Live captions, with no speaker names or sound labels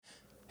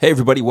Hey,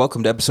 everybody.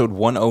 Welcome to episode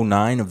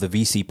 109 of the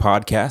VC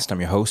podcast.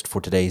 I'm your host for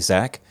today,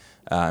 Zach.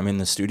 I'm in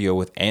the studio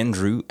with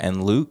Andrew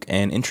and Luke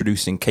and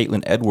introducing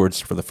Katelyn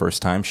Edwards for the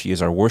first time. She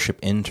is our worship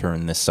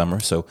intern this summer.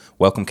 So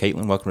welcome,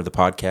 Katelyn. Welcome to the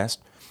podcast.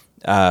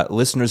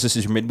 Listeners, this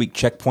is your midweek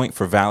checkpoint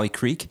for Valley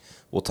Creek.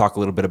 We'll talk a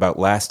little bit about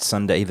last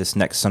Sunday, this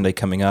next Sunday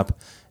coming up,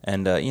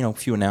 and, a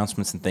few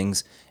announcements and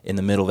things in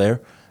the middle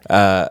there.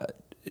 I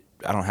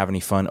don't have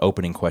any fun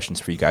opening questions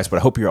for you guys, but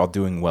I hope you're all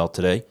doing well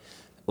today.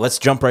 Let's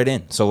jump right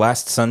in. So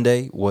last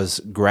Sunday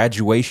was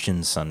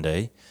graduation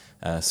Sunday.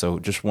 So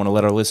just want to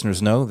let our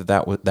listeners know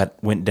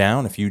that went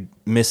down. If you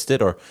missed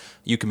it, or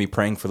you can be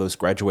praying for those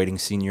graduating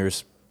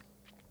seniors,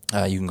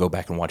 you can go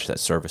back and watch that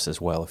service as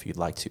well if you'd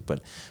like to.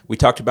 But we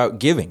talked about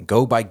giving.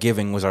 Go by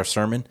giving was our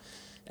sermon.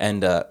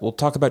 And we'll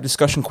talk about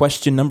discussion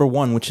question number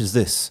 1, which is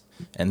this.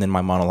 And then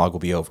my monologue will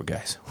be over,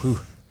 guys. Whew.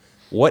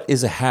 What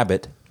is a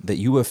habit that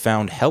you have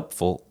found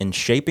helpful in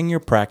shaping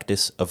your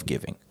practice of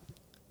giving?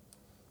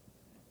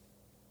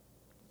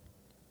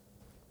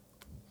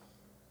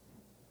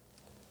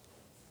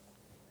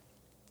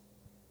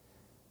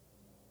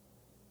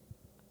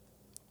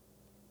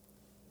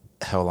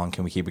 How long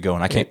can we keep it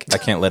going? I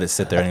can't let it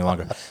sit there any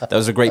longer. That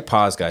was a great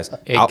pause, guys.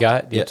 It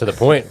got to the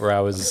point where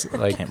I was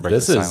like,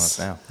 this is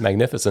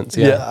magnificence.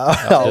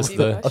 I was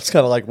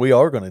kind of like, we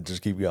are going to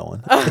just keep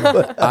going.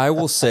 I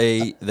will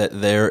say that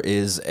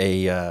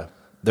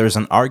there's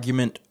an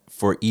argument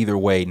for either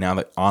way now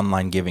that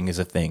online giving is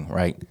a thing,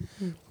 right?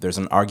 There's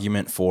an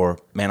argument for,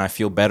 man, I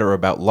feel better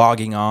about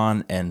logging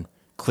on and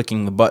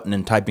clicking the button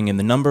and typing in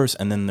the numbers.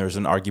 And then there's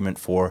an argument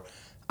for,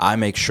 I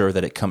make sure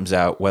that it comes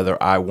out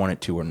whether I want it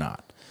to or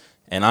not.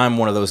 And I'm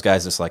one of those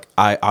guys that's like,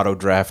 I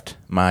auto-draft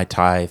my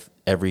tithe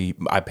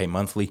I pay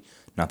monthly,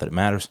 not that it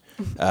matters,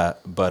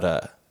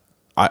 but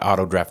I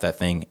auto-draft that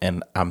thing,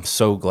 and I'm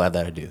so glad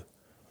that I do.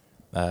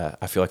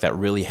 I feel like that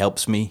really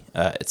helps me.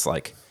 It's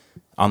like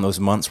on those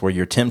months where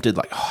you're tempted,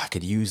 like, I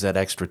could use that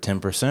extra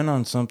 10%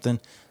 on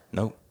something.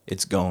 Nope,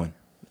 it's going.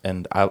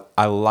 And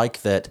I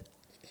like that.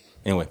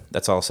 Anyway,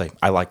 that's all I'll say.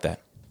 I like that.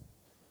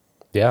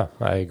 Yeah,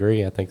 I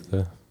agree. I think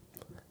the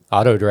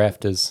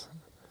auto-draft is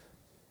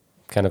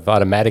kind of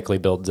automatically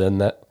builds in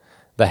that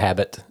the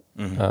habit,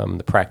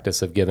 the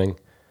practice of giving.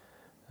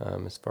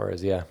 As far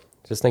as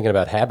just thinking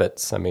about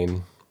habits. I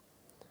mean,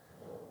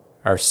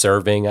 our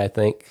serving, I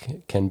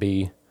think, can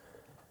be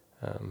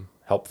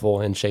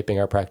helpful in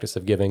shaping our practice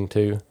of giving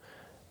too.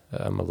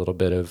 A little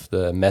bit of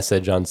the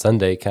message on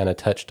Sunday kind of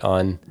touched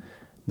on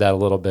that a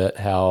little bit.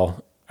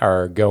 How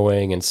our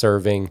going and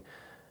serving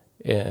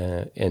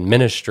in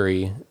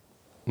ministry,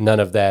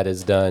 none of that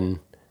is done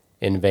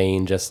in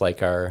vain, just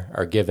like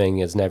our giving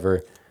is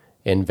never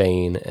in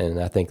vain.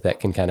 And I think that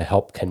can kind of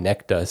help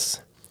connect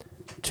us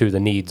to the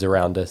needs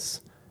around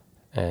us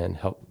and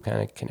help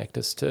kind of connect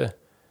us to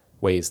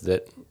ways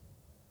that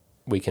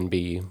we can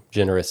be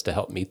generous to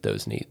help meet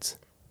those needs.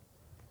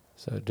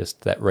 So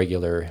just that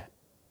regular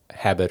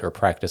habit or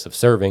practice of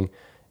serving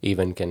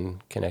even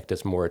can connect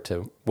us more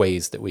to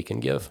ways that we can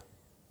give.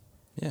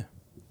 Yeah.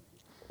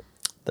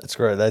 That's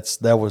great.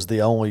 That was the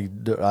only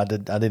I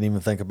didn't even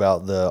think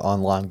about the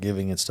online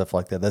giving and stuff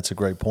like that. That's a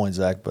great point,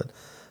 Zach. But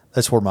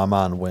that's where my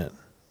mind went.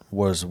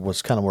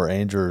 Was kind of where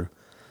Andrew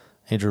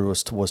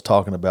was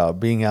talking about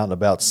being out and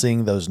about,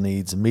 seeing those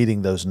needs,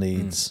 meeting those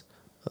needs,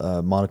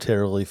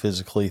 monetarily,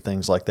 physically,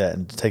 things like that,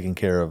 and taking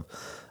care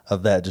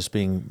of that. Just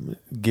being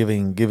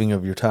giving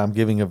of your time,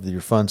 giving of your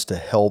funds to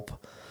help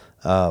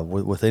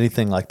with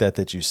anything like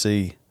that you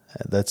see.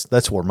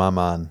 That's where my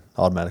mind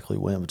automatically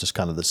went. With just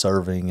kind of the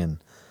serving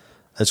and.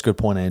 That's a good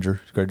point, Andrew.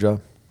 Great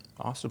job.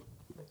 Awesome.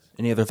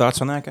 Any other thoughts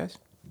on that, guys?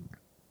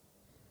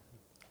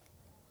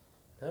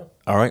 No.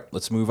 All right,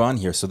 let's move on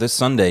here. So this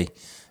Sunday,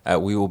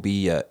 we will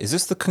be, is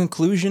this the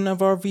conclusion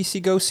of our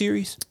VC Go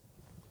series?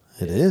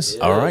 It is.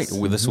 All right.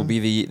 Well, this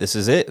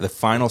is it. The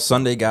final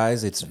Sunday,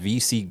 guys. It's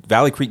VC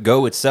Valley Creek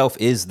Go itself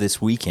is this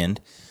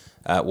weekend.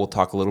 We'll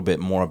talk a little bit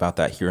more about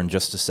that here in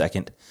just a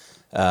second.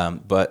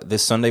 But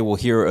this Sunday, we'll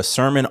hear a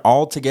sermon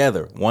all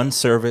together. One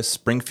service,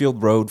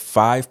 Springfield Road,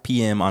 5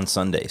 p.m. on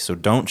Sunday. So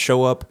don't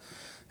show up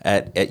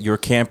at your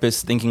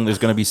campus thinking there's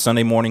going to be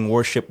Sunday morning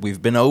worship.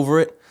 We've been over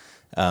it,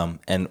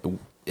 and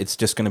it's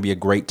just going to be a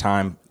great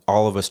time,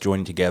 all of us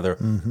joining together,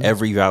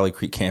 every Valley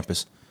Creek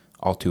campus,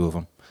 all 2 of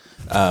them.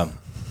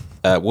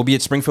 We'll be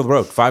at Springfield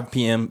Road, 5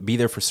 p.m., be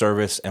there for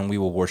service, and we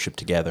will worship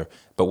together.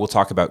 But we'll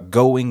talk about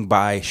going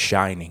by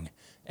shining,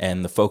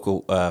 and the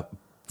focal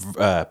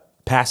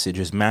passage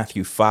is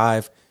Matthew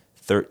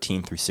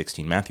 5:13 through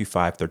 16. Matthew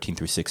 5:13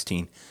 through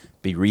 16.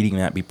 Be reading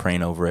that, be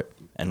praying over it,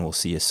 and we'll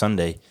see you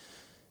Sunday.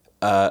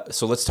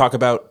 So let's talk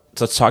about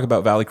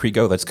Valley Creek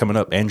Go. That's coming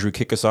up. Andrew,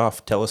 kick us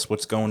off. Tell us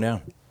what's going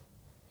down.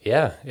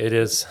 Yeah, it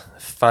is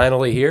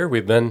finally here.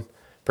 We've been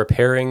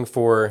preparing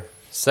for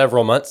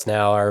several months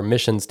now. Our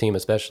missions team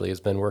especially has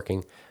been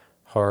working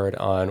hard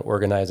on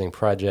organizing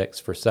projects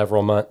for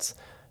several months.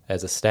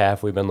 As a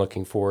staff, we've been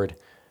looking forward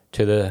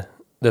to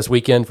this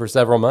weekend for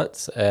several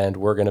months, and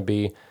we're going to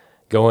be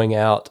going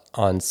out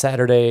on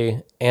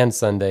Saturday and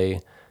Sunday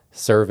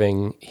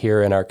serving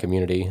here in our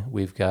community.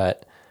 We've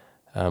got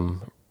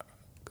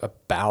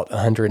about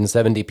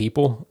 170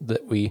 people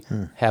that we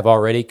have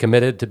already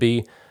committed to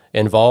be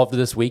involved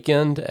this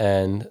weekend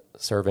and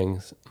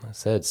serving, I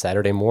said,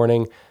 Saturday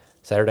morning,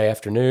 Saturday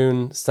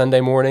afternoon,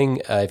 Sunday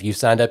morning. If you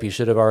signed up, you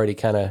should have already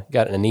kind of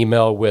gotten an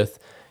email with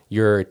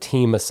your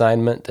team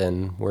assignment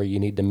and where you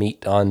need to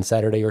meet on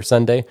Saturday or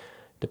Sunday,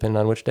 depending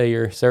on which day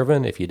you're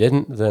serving. If you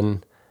didn't,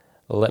 then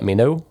let me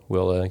know.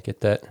 We'll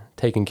get that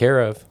taken care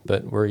of.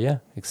 But we're,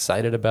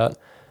 excited about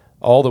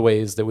all the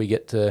ways that we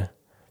get to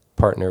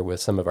partner with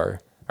some of our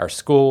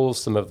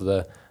schools, some of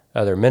the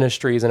other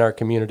ministries in our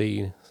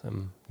community,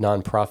 some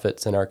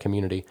nonprofits in our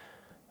community,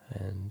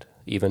 and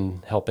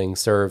even helping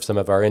serve some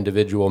of our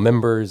individual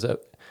members,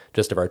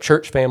 just of our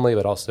church family,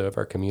 but also of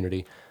our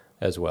community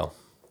as well.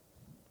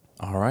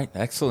 All right,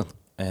 excellent.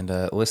 And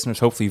listeners,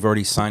 hopefully you've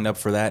already signed up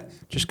for that.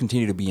 Just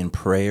continue to be in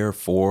prayer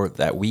for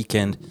that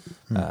weekend,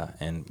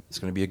 and it's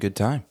going to be a good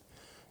time.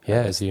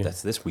 Yeah,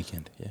 that's this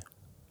weekend.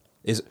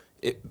 Yeah.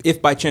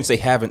 If by chance they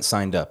haven't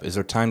signed up, is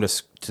there time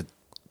to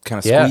kind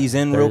of squeeze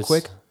in real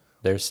quick?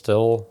 There's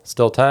still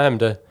time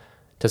to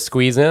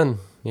squeeze in.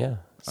 Yeah.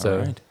 So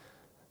all right.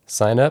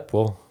 Sign up.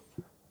 We'll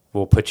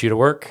put you to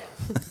work.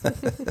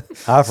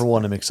 I, for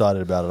one, am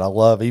excited about it. I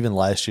love, even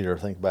last year,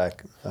 think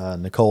back,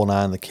 Nicole and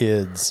I and the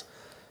kids,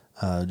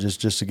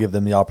 just to give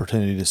them the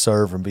opportunity to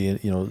serve and be,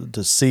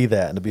 to see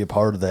that and to be a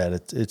part of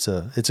that. It's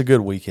a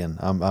good weekend.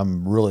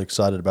 I'm really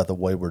excited about the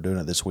way we're doing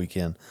it this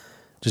weekend.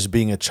 Just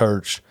being a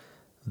church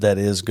that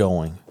is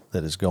going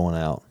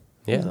out.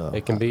 Yeah, So,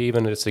 it can be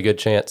even. It's a good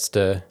chance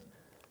to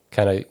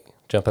kind of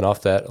jumping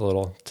off that a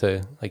little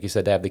to, like you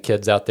said, to have the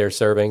kids out there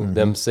serving,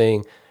 them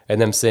seeing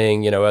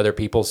other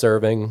people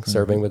serving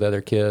with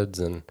other kids.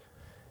 And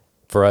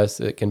for us,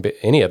 it can be,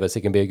 any of us,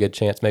 it can be a good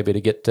chance maybe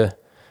to get to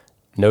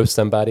know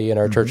somebody in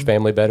our church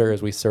family better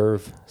as we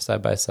serve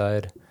side by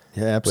side.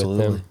 Yeah,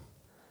 absolutely. With them.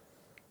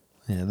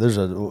 Yeah,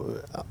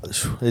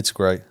 it's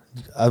great.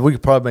 We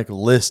could probably make a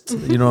list,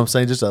 you know what I'm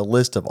saying? Just a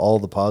list of all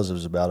the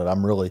positives about it.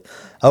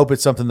 I hope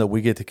it's something that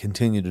we get to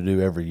continue to do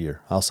every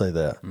year. I'll say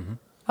that. Mm-hmm.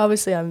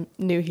 Obviously, I'm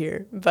new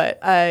here, but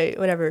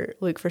whenever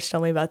Luke first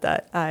told me about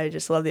that, I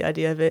just love the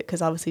idea of it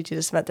because obviously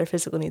Jesus met their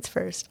physical needs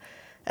first.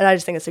 And I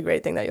just think it's a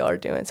great thing that y'all are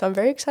doing. So I'm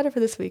very excited for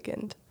this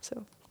weekend.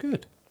 So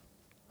good.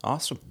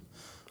 Awesome.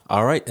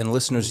 All right. And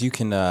listeners, you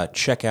can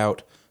check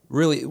out,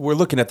 really, we're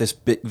looking at this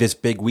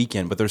big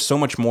weekend, but there's so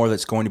much more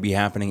that's going to be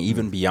happening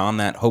even beyond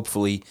that.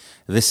 Hopefully,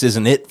 this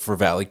isn't it for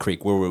Valley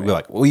Creek, where we're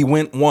like, we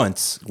went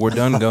once, we're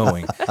done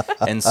going.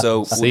 And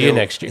so see you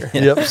next year.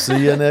 Yep,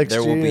 see you next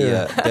year. There will be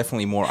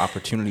definitely more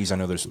opportunities. I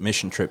know there's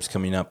mission trips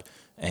coming up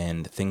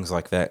and things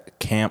like that,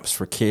 camps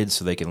for kids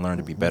so they can learn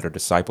to be better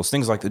disciples,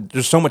 things like that.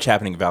 There's so much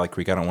happening at Valley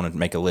Creek. I don't want to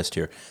make a list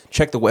here.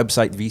 Check the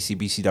website,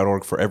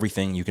 vcbc.org, for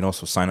everything. You can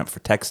also sign up for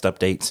text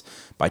updates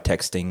by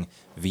texting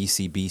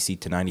VCBC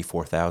to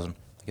 94,000.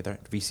 Get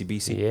that?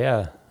 VCBC?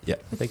 Yeah. Yeah.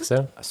 I think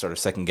so. I started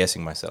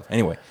second-guessing myself.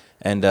 Anyway,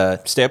 and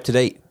stay up to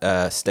date.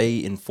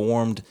 Stay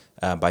informed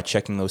by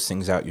checking those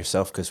things out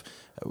yourself, because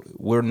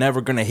we're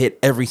never going to hit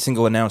every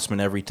single announcement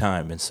every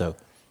time, and so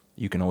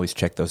you can always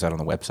check those out on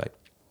the website.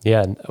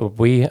 Yeah,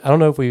 I don't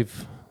know if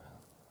we've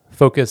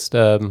focused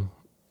a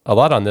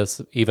lot on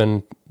this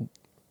even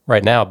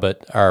right now,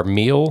 but our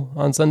meal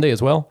on Sunday as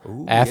well.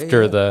 Ooh,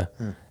 after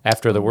yeah.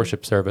 after the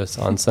worship service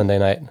on Sunday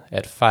night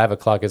at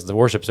 5:00 is the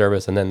worship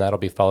service, and then that'll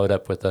be followed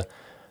up with a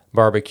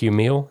barbecue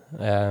meal.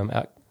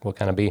 We'll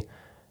kind of be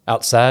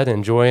outside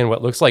enjoying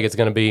what looks like it's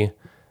going to be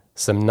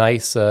some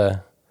nice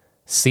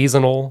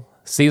seasonally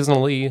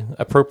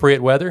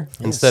appropriate weather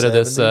instead of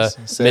this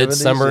 70s,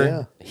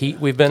 midsummer heat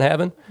we've been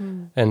having.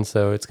 And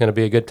so it's going to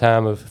be a good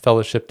time of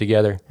fellowship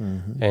together,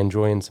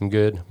 enjoying some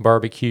good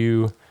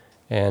barbecue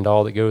and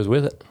all that goes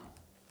with it.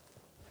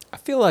 I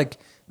feel like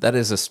that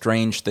is a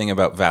strange thing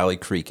about Valley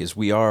Creek is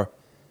we are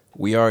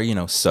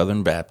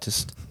Southern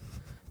Baptist.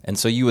 And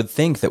so you would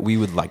think that we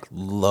would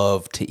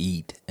love to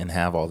eat and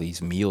have all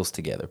these meals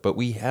together, but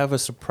we have a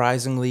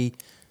surprisingly,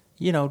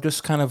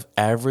 just kind of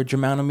average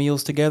amount of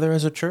meals together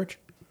as a church.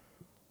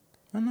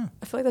 I don't know.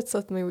 I feel like that's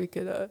something we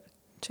could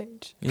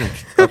change. Yeah,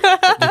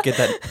 get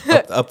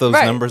that up those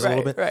numbers a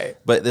little bit. Right.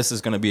 But this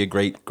is going to be a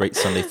great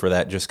Sunday for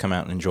that. Just come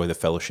out and enjoy the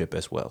fellowship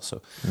as well.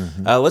 So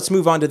let's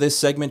move on to this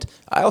segment.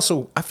 I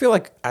feel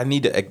like I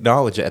need to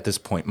acknowledge it at this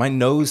point. My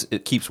nose,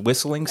 it keeps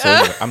whistling. So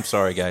anyway, I'm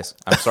sorry, guys.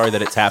 I'm sorry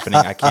that it's happening.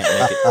 I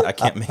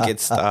can't make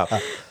it stop.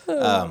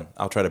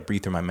 I'll try to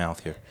breathe through my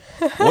mouth here.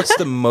 What's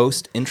the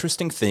most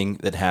interesting thing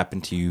that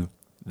happened to you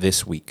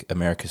this week?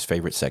 America's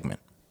favorite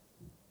segment.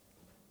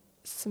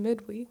 It's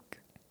midweek.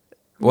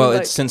 Well,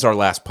 it's since our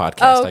last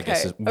podcast, okay. I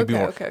guess.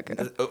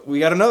 Okay. We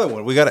got another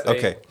one.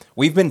 Okay.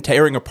 We've been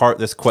tearing apart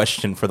this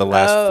question for the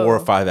last 4 or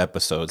 5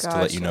 episodes to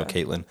let you know,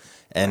 Katelyn.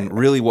 And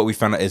really what we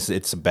found out is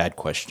it's a bad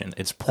question.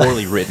 It's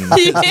poorly written.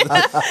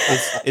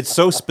 It's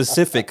so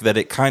specific that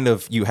it kind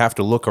of, you have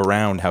to look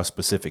around how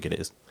specific it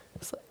is.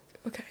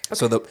 Okay.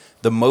 So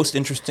the most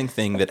interesting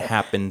thing that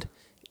happened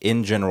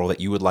in general that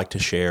you would like to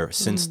share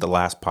since the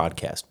last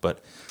podcast, but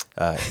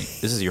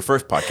this is your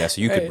first podcast,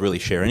 so you could really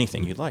share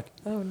anything you'd like.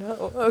 Oh,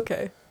 no.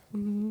 Okay.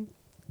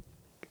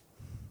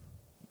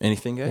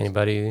 Anything, guys?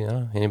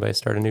 Anybody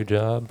start a new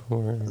job?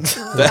 Or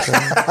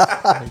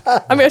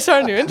I'm gonna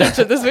start a new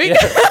internship this week.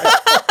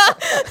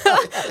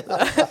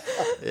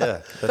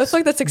 Yeah. That's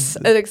like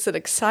it's an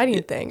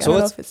exciting thing. So I don't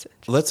know if it's.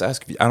 let's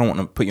ask. I don't want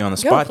to put you on the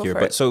spot go here, for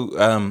but it.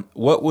 so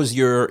what was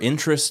your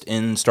interest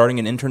in starting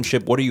an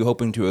internship? What are you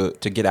hoping to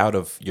get out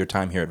of your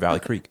time here at Valley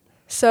Creek?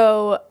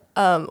 So,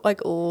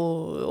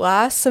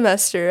 last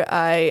semester,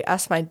 I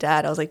asked my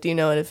dad. I was like, "Do you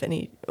know if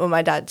any?" Well,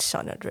 my dad's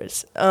Sean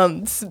Edwards,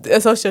 a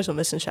social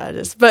mission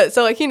strategist. But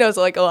so he knows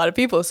like a lot of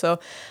people. So,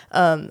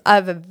 I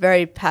have a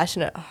very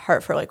passionate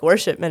heart for like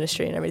worship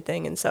ministry and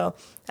everything. And so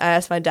I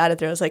asked my dad if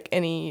there was like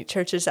any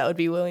churches that would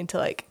be willing to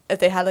like if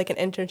they had like an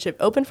internship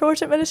open for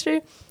worship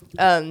ministry.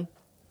 And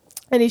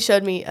he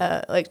showed me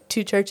like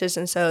 2 churches.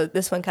 And so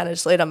this one kind of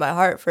just laid on my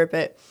heart for a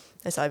bit.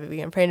 And so I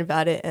began praying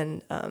about it.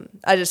 And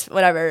I just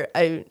whenever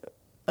I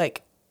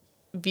like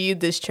viewed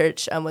this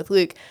church with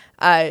Luke,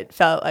 I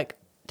felt like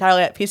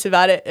entirely at peace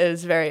about it. It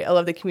was I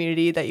love the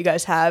community that you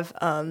guys have.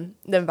 The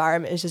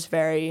environment is just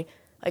very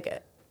like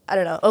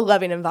a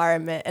loving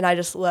environment, and I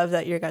just love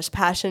that your guys'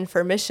 passion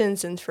for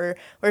missions and for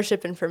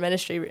worship and for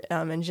ministry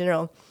in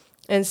general.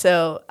 And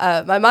so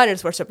my minor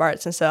is worship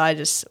arts, and so I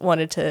just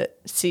wanted to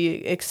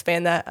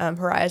expand that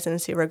horizon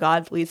and see where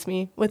God leads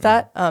me with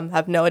that. I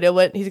have no idea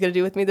what He's going to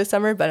do with me this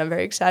summer, but I'm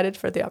very excited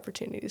for the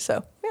opportunity.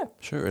 So, yeah.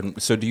 Sure.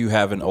 And so do you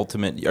have an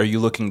ultimate, are you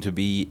looking to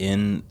be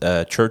in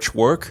church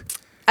work?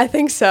 I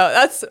think so.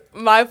 That's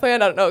my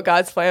plan. I don't know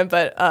God's plan,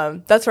 but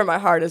that's where my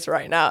heart is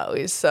right now, at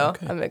least. So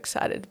I'm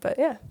excited, but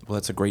yeah. Well,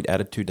 that's a great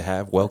attitude to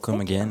have. Welcome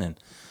again. And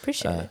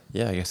Appreciate it.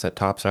 yeah, I guess that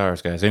tops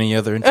ours, guys. Any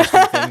other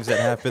interesting things that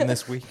happened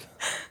this week?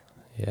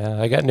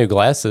 Yeah, I got new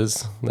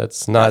glasses.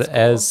 That's not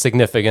as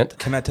significant.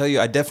 Can I tell you,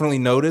 I definitely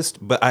noticed,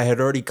 but I had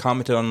already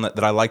commented on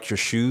that I liked your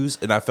shoes,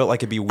 and I felt like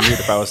it'd be weird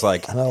if I was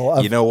like,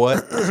 you know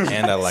what?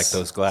 And I like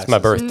those glasses. It's my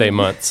birthday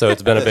month, so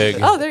it's been a big.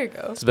 Oh, there you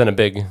go. It's been a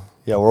big,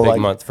 we're big like,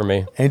 month for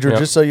me. Andrew, Yep.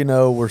 just so you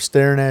know, we're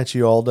staring at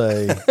you all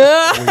day.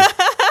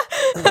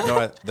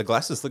 The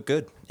glasses look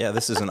good. Yeah,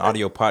 this is an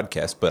audio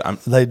podcast, but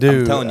They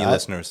do. I'm telling you,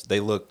 listeners, they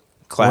look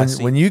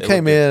classy. When you They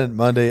came look good. in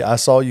Monday, I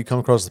saw you come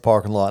across the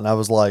parking lot, and I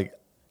was like,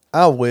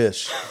 I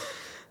wish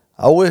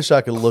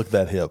I could look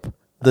that hip.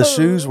 The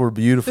shoes were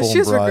beautiful. The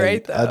shoes and were bright.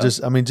 great,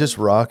 though. Just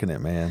rocking it,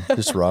 man.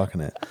 Just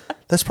rocking it.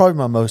 That's probably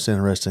my most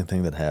interesting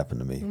thing that happened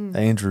to me.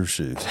 Andrew's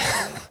shoes.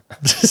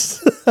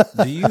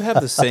 Do you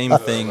have the same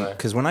thing?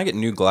 Because when I get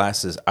new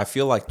glasses, I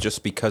feel like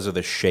just because of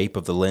the shape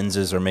of the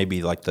lenses, or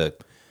maybe like the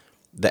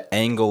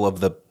angle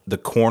of the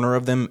corner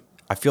of them,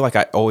 I feel like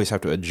I always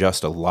have to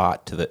adjust a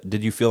lot to the.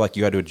 Did you feel like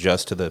you had to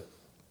adjust to the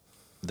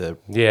Yeah,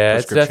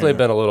 it's prescription definitely or-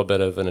 been a little bit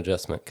of an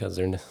adjustment because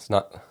it's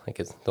not like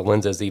the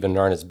lenses even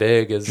aren't as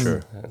big as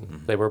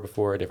they were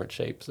before, a different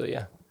shape. So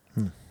yeah,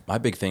 My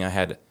big thing I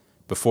had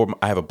before,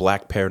 I have a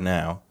black pair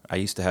now. I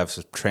used to have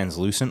some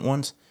translucent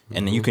ones,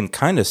 and you can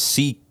kind of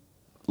see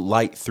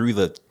light through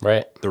the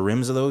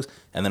rims of those.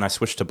 And then I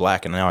switched to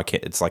black, and now I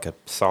can't. It's like a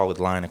solid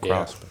line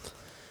across. Yeah. But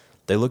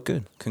they look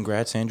good.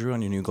 Congrats, Andrew,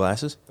 on your new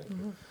glasses.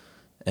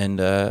 And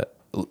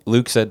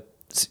Luke said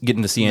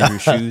getting to see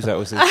Andrew's shoes. That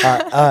was his.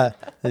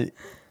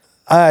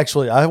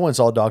 I went and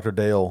saw Dr.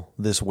 Dale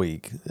this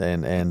week,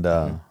 and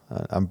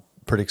I'm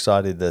pretty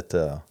excited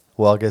that.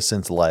 I guess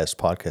since the last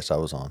podcast I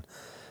was on,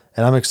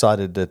 and I'm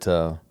excited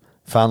that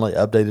finally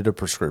updated a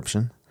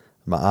prescription.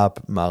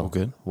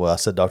 Good. Well, I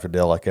said Dr.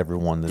 Dale like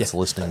everyone that's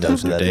listening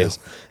knows who that Dale. is.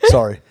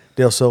 Sorry,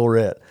 Dale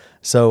Silverette.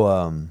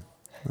 So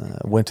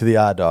went to the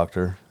eye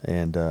doctor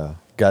and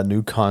got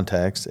new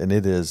contacts, and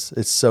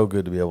it's so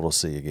good to be able to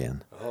see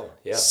again. oh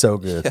yeah, So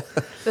good.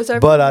 Those are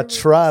But I really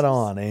tried nice.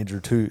 on, Andrew,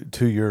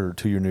 to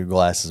your new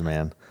glasses,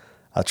 man.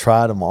 I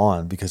tried them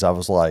on because I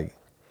was like,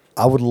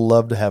 I would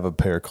love to have a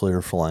pair of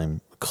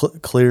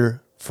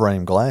clear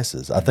frame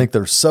glasses. I think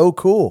they're so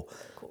cool.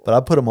 But I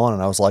put them on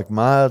and I was like,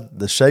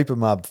 the shape of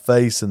my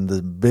face and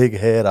the big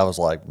head, I was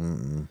like,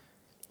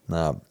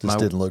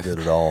 didn't look good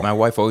at all. My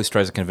wife always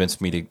tries to convince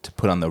me to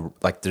put on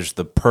there's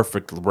the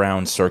perfect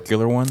round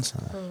circular ones.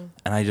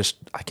 And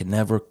I could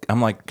never,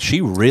 I'm like,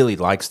 she really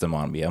likes them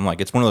on me. I'm like,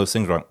 it's one of those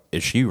things where,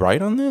 is she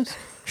right on this?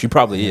 She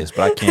probably is,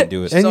 but I can't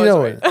do it. And you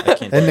know, I can't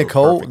do and it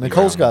perfectly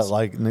Nicole's got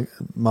round.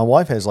 my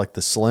wife has like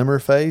the slimmer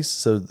face,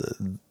 so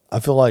I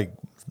feel like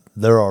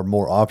there are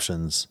more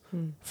options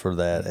for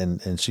that,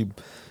 and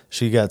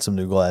she got some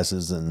new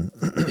glasses and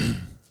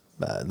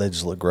they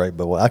just look great.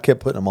 But when I kept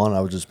putting them on,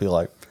 I would just be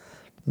like,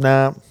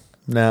 nah,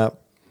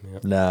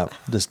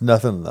 just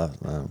nothing.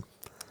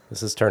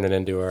 this is turning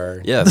into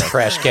our Yeah.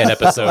 trash can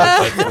episode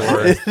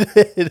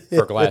but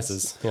for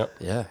glasses. Yep.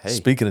 Yeah, hey.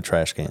 Speaking of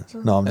trash cans,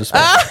 no, I'm just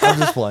I'm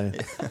just playing.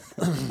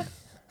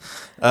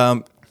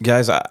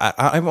 Guys,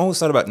 I've always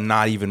thought about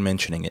not even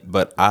mentioning it,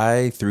 but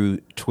through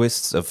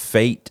twists of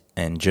fate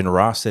and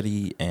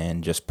generosity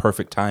and just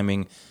perfect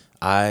timing,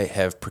 I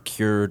have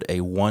procured a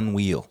one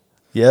wheel.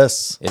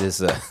 Yes, It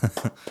is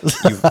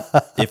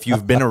if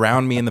you've been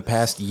around me in the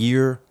past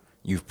year,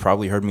 you've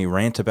probably heard me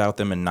rant about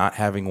them and not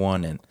having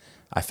one, and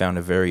I found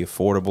a very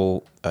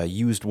affordable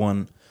used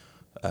one.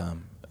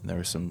 There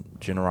was some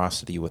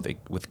generosity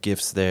with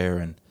gifts there,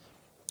 and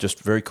just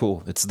very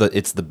cool. It's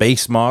the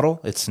base model.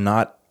 It's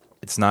not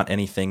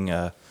anything.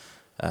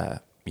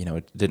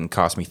 It didn't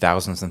cost me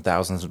thousands and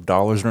thousands of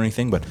dollars or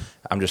anything, but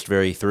I'm just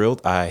very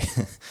thrilled.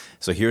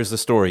 So here's the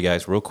story,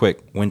 guys, real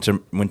quick. Went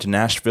to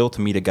Nashville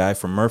to meet a guy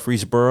from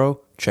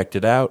Murfreesboro. Checked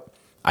it out.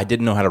 I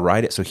didn't know how to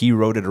ride it, so he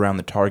rode it around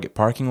the Target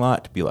parking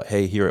lot to be like,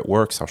 hey, here it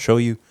works. I'll show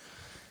you.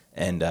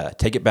 And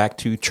take it back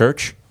to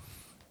church.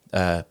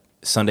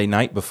 Sunday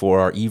night before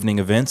our evening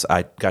events,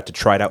 I got to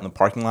try it out in the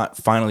parking lot.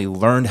 Finally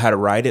learned how to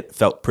ride it.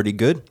 Felt pretty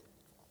good.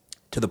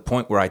 To the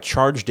point where I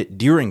charged it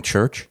during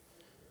church.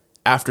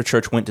 After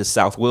church, went to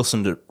South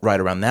Wilson to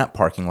ride around that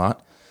parking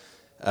lot.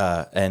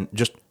 And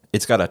just,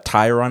 it's got a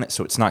tire on it,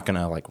 so it's not going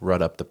to like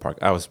rut up the park.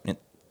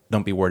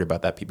 Don't be worried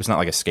about that, people. It's not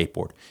like a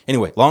skateboard.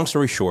 Anyway, long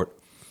story short,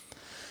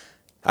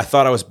 I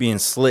thought I was being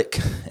slick,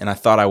 and I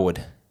thought I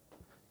would,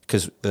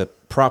 because the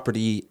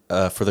property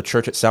for the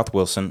church at South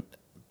Wilson,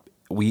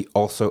 we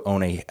also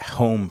own a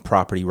home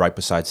property right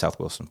beside South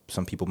Wilson.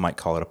 Some people might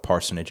call it a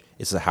parsonage.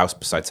 It's a house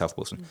beside South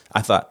Wilson. Mm-hmm.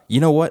 I thought, you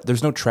know what?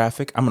 There's no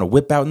traffic. I'm going to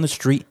whip out in the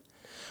street,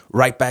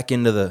 right back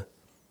into the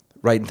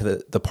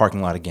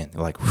parking lot again.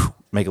 Like, whew,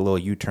 make a little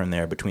U-turn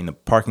there between the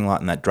parking lot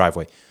and that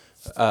driveway.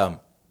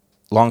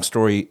 Long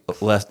story,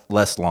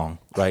 less long,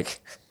 right?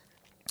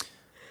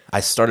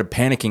 I started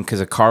panicking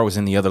because a car was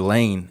in the other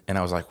lane, and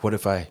I was like, what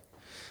if I...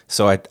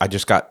 So I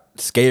just got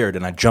scared,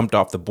 and I jumped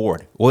off the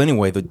board. Well,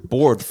 anyway, the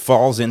board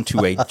falls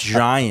into a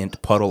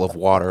giant puddle of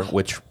water,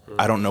 which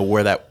I don't know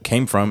where that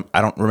came from.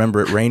 I don't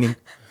remember it raining.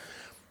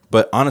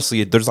 But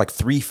honestly, there's like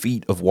 3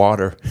 feet of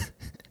water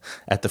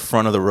at the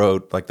front of the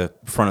road, like the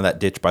front of that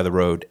ditch by the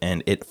road,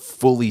 and it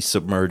fully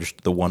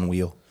submerged the one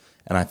wheel.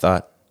 And I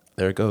thought,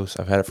 there it goes.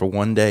 I've had it for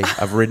one day.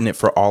 I've ridden it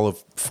for all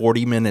of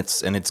 40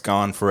 minutes, and it's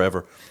gone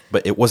forever.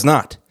 But it was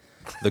not.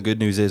 The good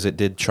news is it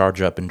did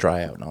charge up and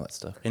dry out and all that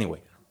stuff.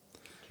 Anyway.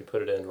 You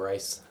put it in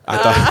rice. I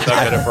thought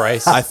Stuck it in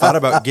rice. I thought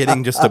about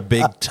getting just a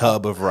big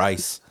tub of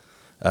rice.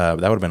 That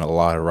would have been a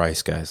lot of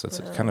rice, guys. That's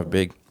kind of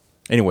big.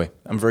 Anyway,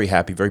 I'm very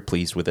happy, very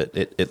pleased with it.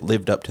 It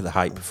lived up to the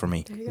hype for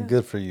me.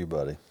 Good for you,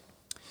 buddy.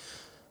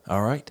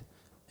 All right.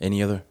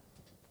 Any other?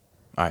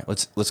 All right,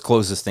 let's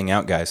close this thing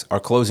out, guys. Our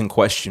closing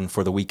question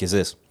for the week is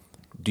this.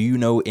 Do you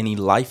know any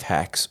life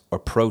hacks or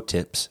pro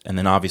tips? And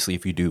then obviously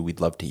if you do, we'd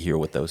love to hear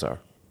what those are.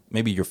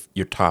 Maybe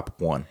your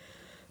top one.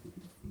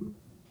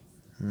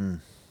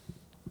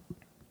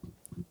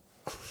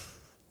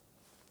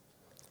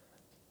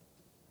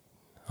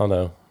 Oh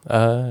no.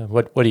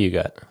 What do you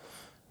got?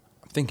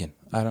 I'm thinking.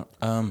 I don't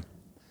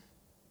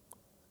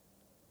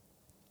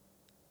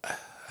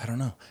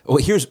know. Well,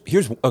 here's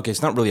okay,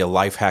 it's not really a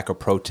life hack or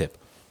pro tip.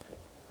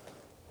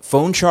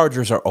 Phone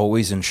chargers are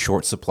always in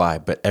short supply,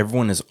 but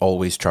everyone is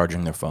always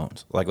charging their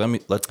phones. Like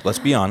let's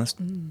be honest.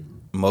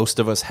 Most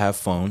of us have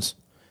phones.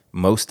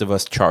 Most of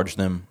us charge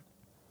them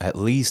at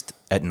least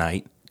at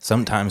night.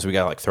 Sometimes we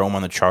got to like throw them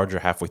on the charger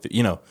halfway through.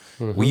 You know,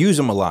 we use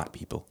them a lot,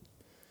 people.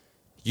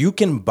 You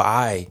can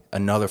buy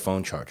another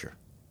phone charger.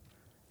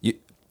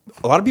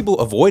 A lot of people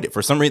avoid it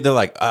for some reason. They're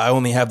like, I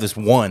only have this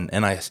one,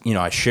 and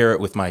I share it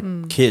with my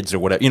kids or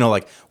whatever. You know,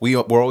 like we're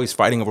always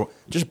fighting over.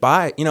 Just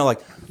buy. You know, like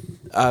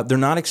they're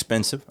not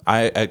expensive.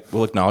 I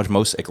will acknowledge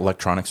most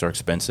electronics are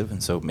expensive,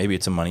 and so maybe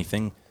it's a money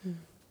thing.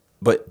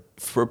 But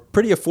for a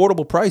pretty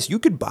affordable price, you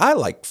could buy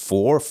like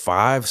 4,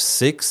 5,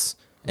 6,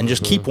 and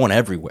just keep one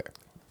everywhere.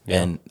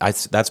 Yeah. And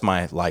that's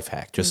my life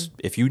hack. Just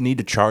if you need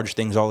to charge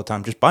things all the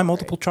time, just buy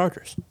multiple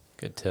chargers.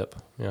 Good tip.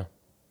 Yeah.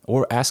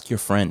 Or ask your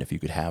friend if you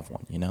could have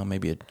one. You know,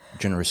 maybe a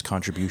generous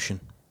contribution.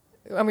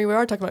 I mean, we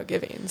are talking about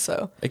giving,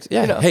 so.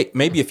 Yeah. You know. Hey,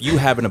 maybe if you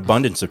have an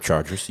abundance of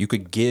chargers, you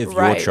could give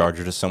your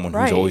charger to someone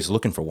who's always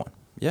looking for one.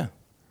 Yeah.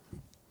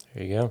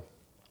 There you go.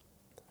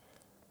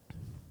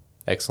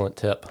 Excellent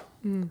tip.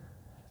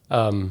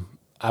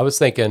 I was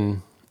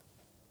thinking,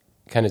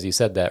 kind of as you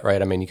said that,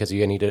 right? I mean, because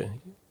you need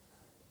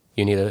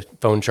a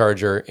phone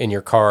charger in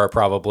your car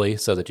probably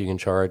so that you can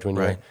charge when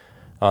you're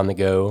on the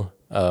go.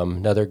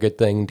 Another good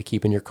thing to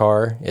keep in your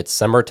car, it's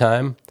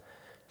summertime.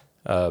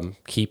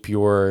 Keep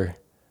your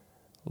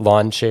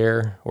lawn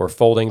chair or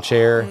folding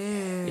chair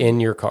in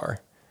your car.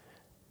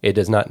 It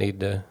does not need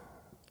to,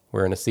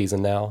 we're in a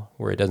season now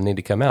where it doesn't need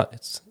to come out.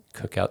 It's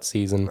cookout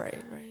season,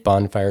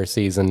 bonfire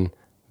season,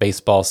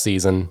 baseball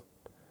season,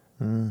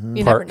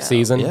 park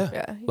season.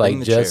 Yeah.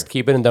 Like just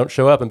keep it and don't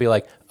show up and be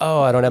like,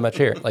 oh, I don't have my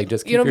chair. Like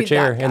just keep your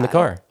chair in the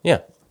car.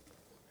 Yeah.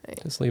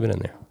 Right. Just leave it in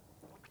there.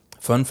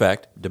 Fun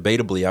fact,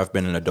 debatably, I've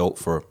been an adult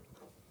for,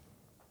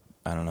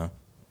 I don't know,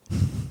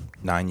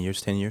 9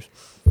 years, 10 years.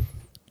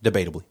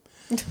 Debatably.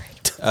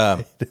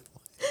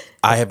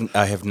 I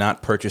have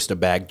not purchased a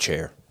bag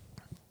chair.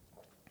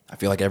 I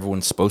feel like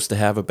everyone's supposed to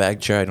have a bag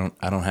chair.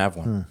 I don't have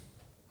one.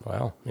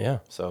 Wow. Yeah.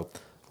 So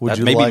Would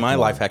you maybe like my one?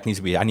 life hack needs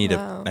to be I need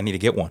to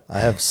get one. I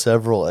have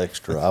several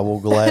extra. I will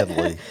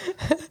gladly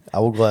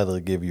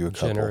give you a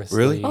couple. Generously.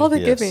 Really? All the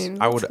Yes.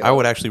 giving. I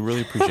would actually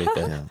really appreciate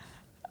that. Yeah.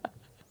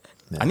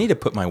 I need to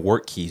put my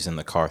work keys in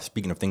the car.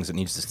 Speaking of things that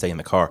needs to stay in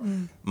the car,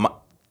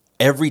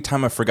 every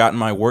time I've forgotten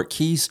my work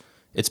keys,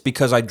 it's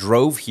because I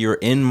drove here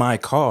in my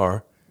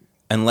car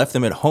and left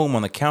them at home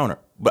on the counter.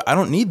 but I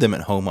don't need them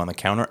at home on the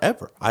counter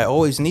ever. I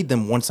always need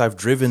them once I've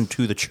driven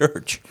to the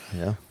church.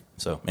 Yeah.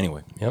 So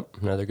anyway. Yep,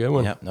 another good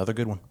one. Yeah, another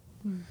good one.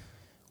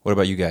 What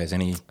about you guys?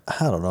 Any?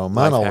 I don't know.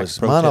 Mine life hacks, always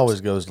pro mine tips?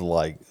 always goes to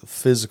like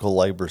physical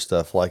labor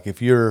stuff. Like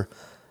if you're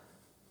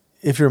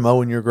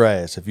mowing your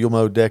grass, if you'll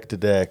mow deck to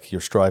deck,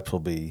 your stripes will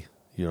be,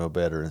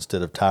 better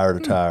instead of tire to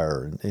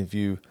tire. And if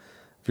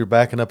you're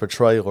backing up a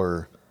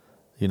trailer,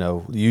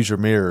 use your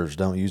mirrors,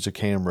 don't use a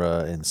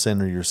camera, and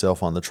center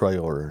yourself on the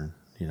trailer.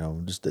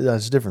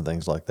 Just different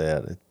things like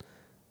that.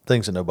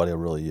 Things that nobody will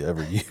really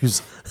ever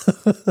use.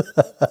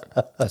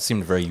 That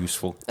seemed very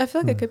useful. I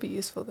feel like it could be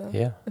useful though.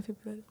 Yeah. If you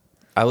put it.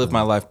 I live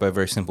my life by a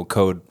very simple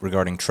code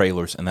regarding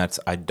trailers, and that's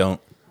I don't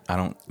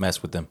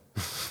mess with them.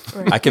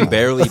 Right. I can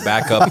barely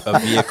back up a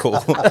vehicle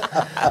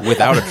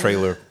without a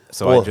trailer.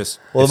 So Well, I just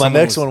my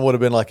next one would have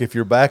been like if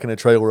you're backing a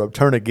trailer up,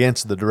 turn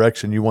against the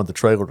direction you want the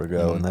trailer to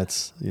go, and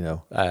that's Yeah,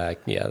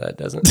 that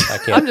doesn't. I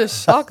can't. I'm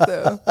just shocked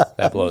though.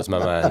 That blows my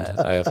mind.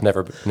 I have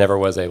never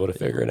was able to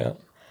figure it out.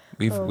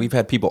 We've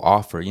had people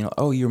offer,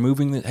 oh, you're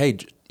moving the hey,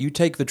 you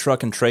take the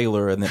truck and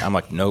trailer, and then I'm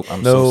like, nope,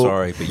 I'm so No.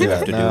 sorry, but you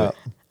have to do it.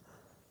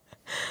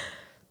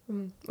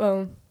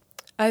 Well,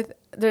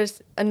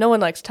 no one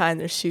likes tying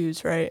their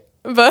shoes, right?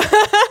 But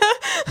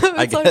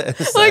I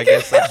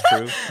guess that's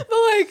true.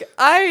 But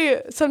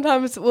I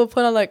sometimes will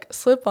put on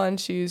slip-on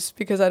shoes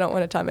because I don't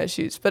want to tie my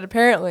shoes. But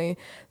apparently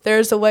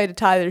there's a way to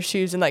tie their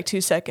shoes in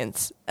 2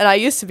 seconds, and I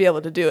used to be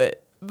able to do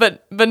it,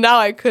 but now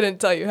I couldn't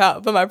tell you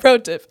how. But my pro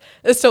tip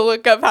is to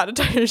look up how to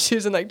tie your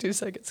shoes in 2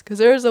 seconds because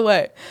there is a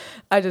way.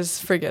 I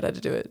just forget how to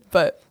do it,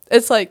 but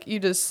it's you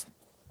just.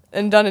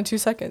 And done in 2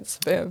 seconds.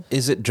 Bam.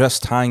 Is it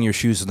just tying your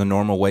shoes in the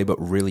normal way, but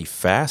really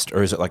fast,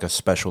 or is it like a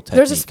special technique?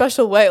 There's a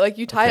special way.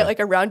 You tie it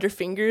around your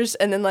fingers,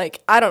 and then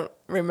I don't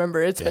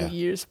remember. It's been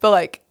years,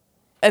 but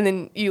and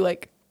then you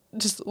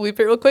just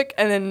loop it real quick,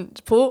 and then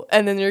pull,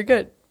 and then you're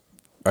good.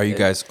 Are you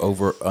guys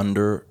over,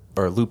 under,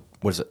 or loop?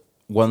 What is it?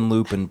 One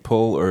loop and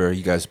pull, or are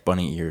you guys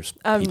bunny ears?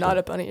 I'm people? not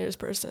a bunny ears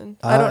person.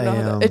 I don't know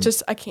how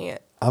that. I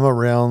can't. I'm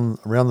around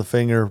the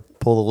finger,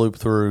 pull the loop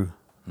through,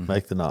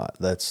 make the knot.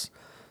 That's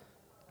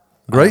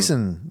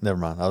Grayson. Never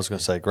mind. I was going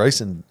to say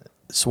Grayson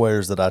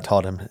swears that I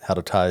taught him how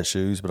to tie his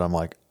shoes, but I'm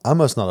like, I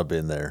must not have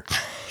been there.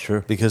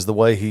 Sure. Because the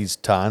way he's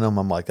tying them,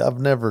 I'm like, I've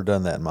never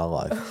done that in my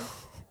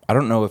life. I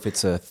don't know if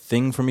it's a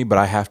thing for me, but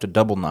I have to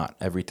double knot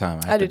every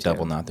time. I have to do too.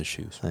 double knot the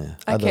shoes. Yeah,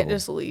 I can't double.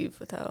 just leave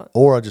without.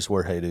 Or I just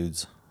wear Hey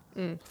Dudes.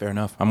 Fair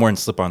enough. I'm wearing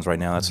slip-ons right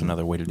now. That's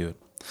another way to do it.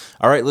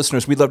 All right,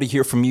 listeners, we'd love to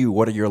hear from you.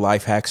 What are your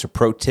life hacks or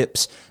pro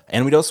tips?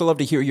 And we'd also love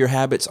to hear your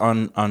habits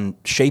on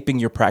shaping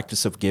your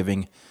practice of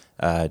giving,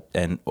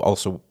 and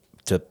also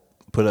to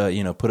put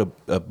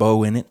a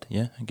bow in it.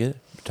 Yeah, I get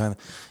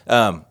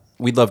it.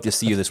 We'd love to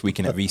see you this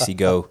weekend at VC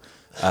Go.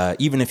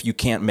 Even if you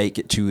can't make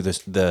it to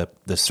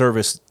the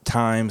service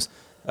times,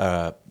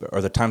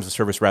 or the times of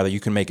service, rather, you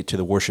can make it to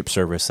the worship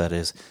service that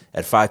is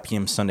at 5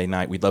 p.m. Sunday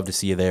night. We'd love to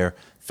see you there.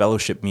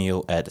 Fellowship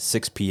meal at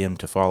 6 p.m.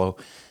 to follow.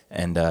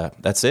 And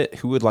that's it.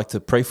 Who would like to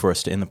pray for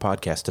us to end the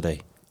podcast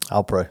today?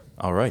 I'll pray.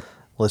 All right.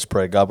 Let's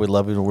pray. God, we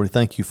love you, Lord. We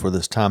thank you for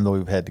this time that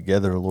we've had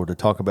together, Lord, to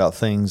talk about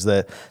things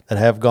that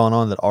have gone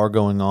on, that are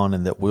going on,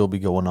 and that will be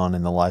going on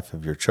in the life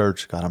of your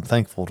church. God, I'm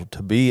thankful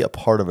to be a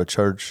part of a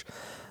church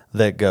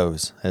that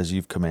goes as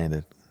you've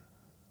commanded.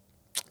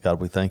 God,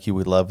 we thank you.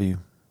 We love you.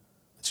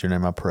 It's your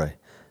name I pray.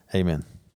 Amen.